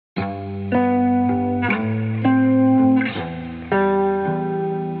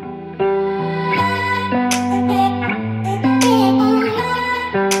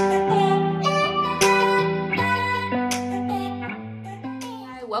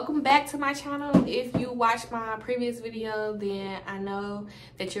welcome back to my channel. If you watched my previous video, then I know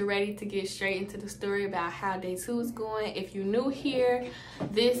that you're ready to get straight into the story about how day 2 is going. If you're new here,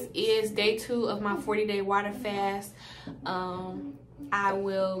 this is day 2 of my 40-day water fast. I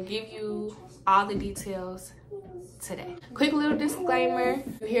will give you all the details today. Quick little disclaimer: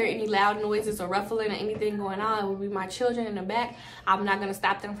 if you hear any loud noises or ruffling or anything going on, it will be my children in the back. I'm not going to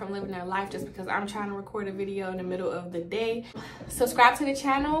stop them from living their life just because I'm trying to record a video in the middle of the day. Subscribe to the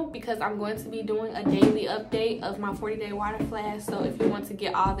channel because I'm going to be doing a daily update of my 40-day water fast. So if you want to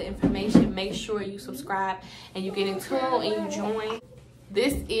get all the information, make sure you subscribe and you get in tune and you join.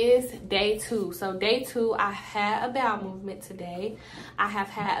 This is day 2. So day 2, I had a bowel movement today. I have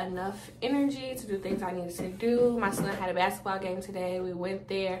had enough energy to do things I needed to do. My son had a basketball game today. We went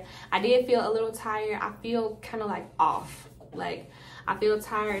there. I did feel a little tired. I feel kind of like off. Like I feel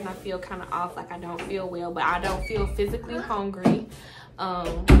tired and I feel kind of off, like I don't feel well, but I don't feel physically hungry.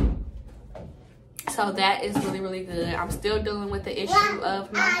 So that is really good. I'm still dealing with the issue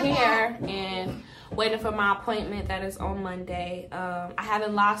of my hair and waiting for my appointment that is on Monday. I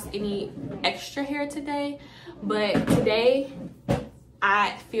haven't lost any extra hair today, but today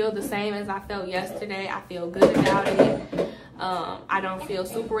I feel the same as I felt yesterday. I feel good about it. I don't feel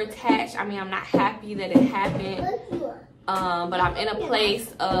super attached. I mean, I'm not happy that it happened, but I'm in a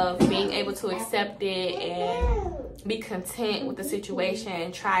place of being able to accept it and be content with the situation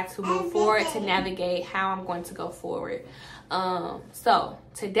and try to move forward to navigate how I'm going to go forward. So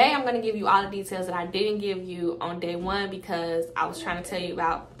today I'm going to give you all the details that I didn't give you on day 1 because I was trying to tell you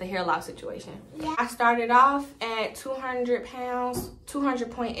about the hair loss situation. I started off at 200 pounds,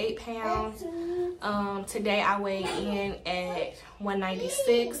 200.8 pounds. Today I weighed in at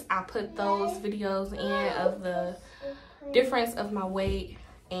 196. I put those videos in of the difference of my weight,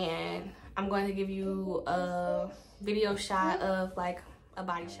 and I'm going to give you a video shot of like a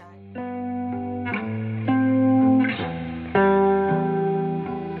body shot.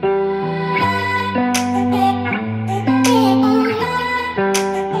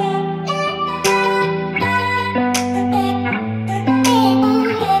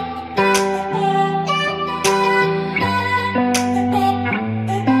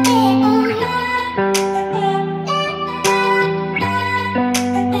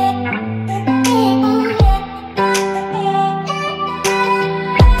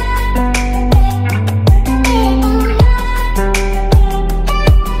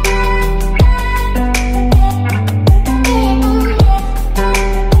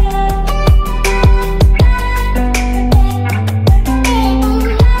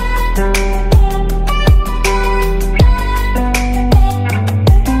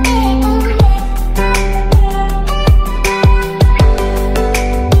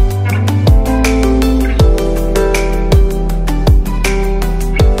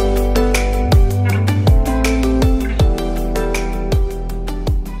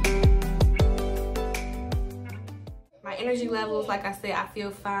 Energy levels, like I said, I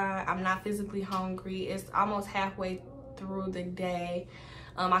feel fine. I'm not physically hungry. It's almost halfway through the day.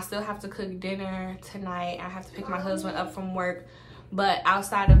 I still have to cook dinner tonight. I have to pick my husband up from work, but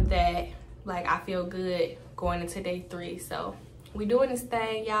outside of that, like, I feel good going into day 3. So we doing this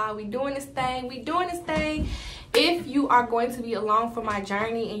thing, y'all. We doing this thing. If you are going to be along for my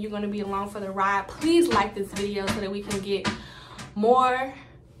journey and you're going to be along for the ride, please like this video so that we can get more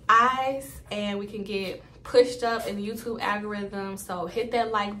eyes and we can get pushed up in the YouTube algorithm. So hit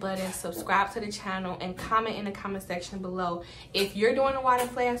that like button, subscribe to the channel, and comment in the comment section below. If you're doing a water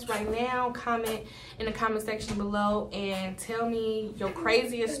fast right now, comment in the comment section below and tell me your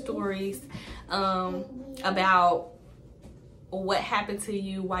craziest stories about what happened to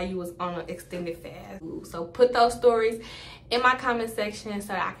you while you was on an extended fast. So put those stories in my comment section so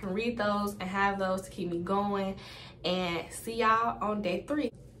that I can read those and have those to keep me going. And see y'all on day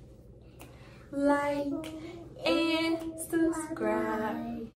 3. Like and subscribe.